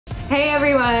Hey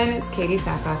everyone, it's Katee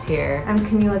Sackhoff here. I'm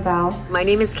Camilla Belle. My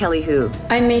name is Kelly Hu.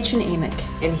 I'm Machen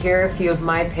Amick. And here are a few of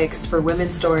my picks for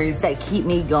women's stories that keep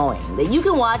me going, that you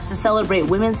can watch to celebrate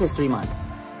Women's History Month.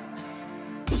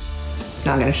 It's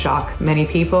not gonna shock many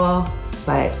people,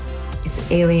 but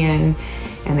it's Alien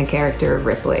and the character of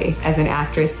Ripley. As an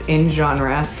actress in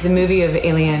genre, the movie of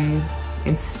Alien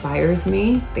inspires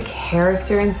me, the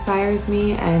character inspires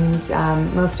me,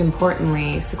 and most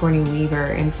importantly, Sigourney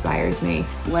Weaver inspires me.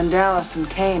 When Dallas and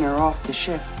Kane are off the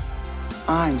ship,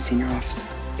 I'm senior officer.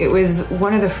 It was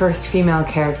one of the first female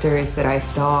characters that I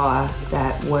saw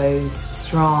that was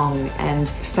strong and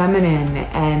feminine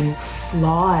and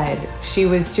flawed. She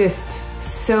was just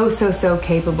so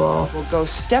capable. We'll go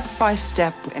step by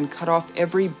step and cut off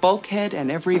every bulkhead and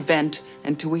every vent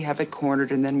until we have it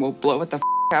cornered, and then we'll blow it the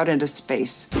out into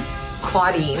space.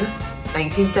 Claudine,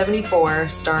 1974,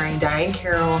 starring Diahann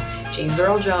Carroll, James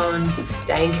Earl Jones.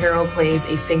 Diahann Carroll plays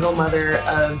a single mother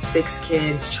of 6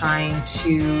 kids trying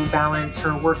to balance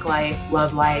her work life,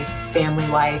 love life, family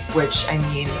life, which, I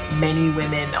mean, many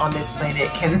women on this planet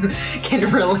can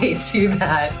relate to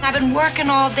that. I've been working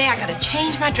all day. I gotta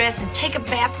change my dress and take a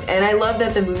bath. And I love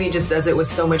that the movie just does it with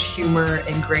so much humor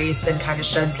and grace and kind of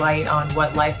sheds light on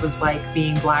what life was like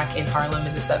being black in Harlem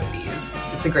in the 70s.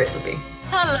 It's a great movie.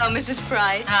 Hello, Mrs.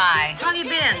 Price. Hi. How you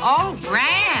been? Oh,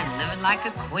 grand. Living like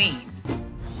a queen.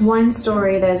 One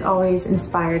story that has always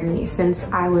inspired me since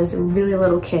I was a really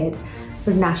little kid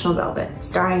was National Velvet,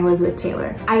 starring Elizabeth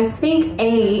Taylor. I think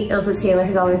Elizabeth Taylor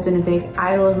has always been a big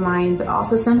idol of mine, but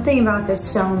also something about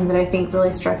this film that I think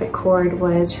really struck a chord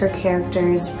was her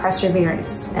character's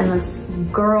perseverance and this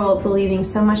girl believing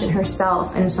so much in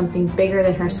herself and something bigger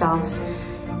than herself,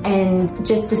 and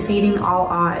just defeating all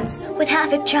odds. With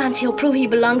half a chance, he'll prove he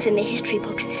belongs in the history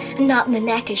books and not in the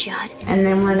knackers yard. And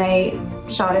then when I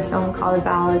shot a film called The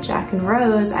Ballad of Jack and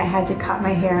Rose, I had to cut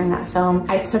my hair in that film.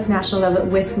 I took National Velvet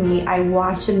with me. I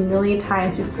watched it a million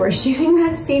times before shooting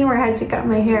that scene where I had to cut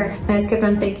my hair. And I just kept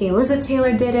on thinking, Elizabeth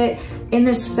Taylor did it. In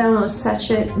this film, it was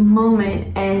such a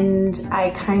moment, and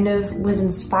I kind of was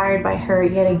inspired by her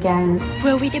yet again.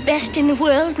 Were we the best in the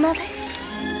world, Mother?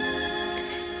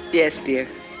 Yes, dear.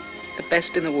 The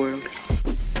best in the world.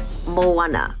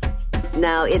 Moana.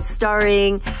 Now, it's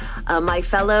starring my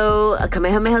fellow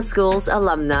Kamehameha Schools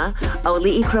alumna,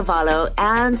 Auli'i Cravalho,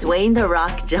 and Dwayne "The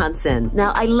Rock" Johnson.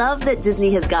 Now, I love that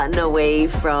Disney has gotten away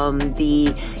from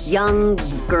the young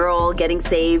girl getting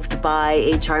saved by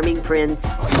a charming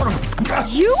prince.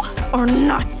 You are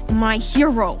not my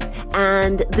hero.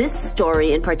 And this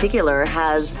story in particular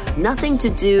has nothing to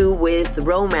do with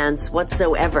romance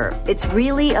whatsoever. It's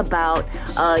really about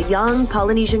a young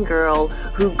Polynesian girl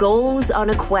who goes on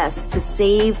a quest to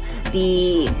save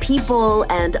the people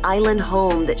and island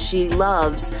home that she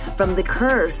loves from the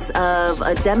curse of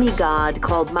a demigod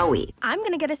called Maui. I'm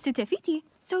gonna get a suitafiti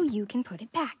so you can put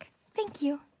it back. Thank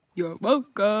you. You're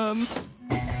welcome.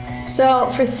 So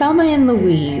for Thelma and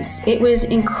Louise, it was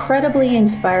incredibly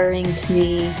inspiring to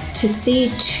me to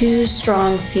see 2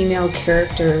 strong female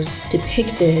characters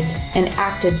depicted and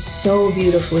acted so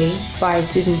beautifully by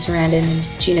Susan Sarandon and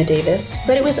Geena Davis.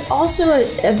 But it was also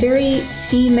a very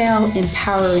female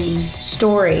empowering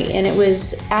story, and it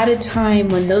was at a time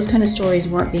when those kind of stories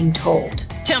weren't being told.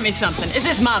 Tell me something, is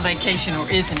this my vacation or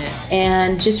isn't it?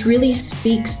 And just really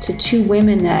speaks to 2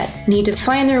 women that need to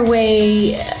find their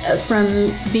way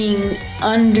from being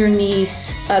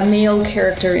underneath a male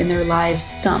character in their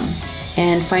lives' thumb,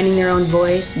 and finding their own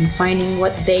voice and finding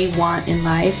what they want in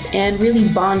life, and really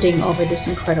bonding over this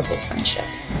incredible friendship.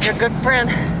 You're a good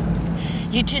friend.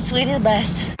 You two sweetie the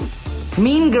best.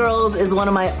 Mean Girls is one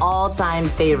of my all-time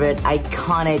favorite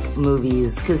iconic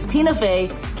movies because Tina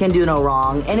Fey can do no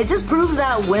wrong, and it just proves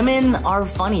that women are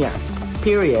funnier,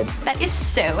 period. That is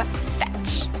so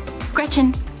fetch.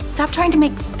 Gretchen, stop trying to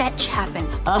make fetch happen.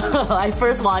 I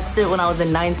first watched it when I was in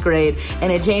 9th grade,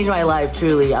 and it changed my life,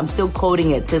 truly. I'm still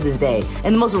quoting it to this day.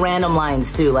 And the most random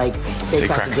lines, too, like, say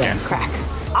crack again, crack.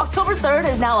 October 3rd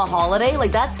is now a holiday.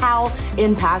 Like, that's how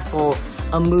impactful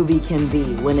a movie can be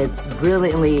when it's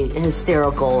brilliantly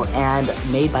hysterical and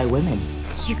made by women.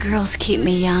 You girls keep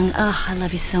me young. Ugh, I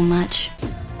love you so much.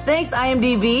 Thanks,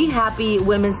 IMDb. Happy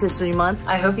Women's History Month.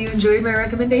 I hope you enjoyed my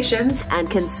recommendations and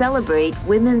can celebrate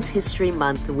Women's History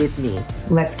Month with me.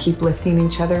 Let's keep lifting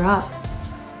each other up.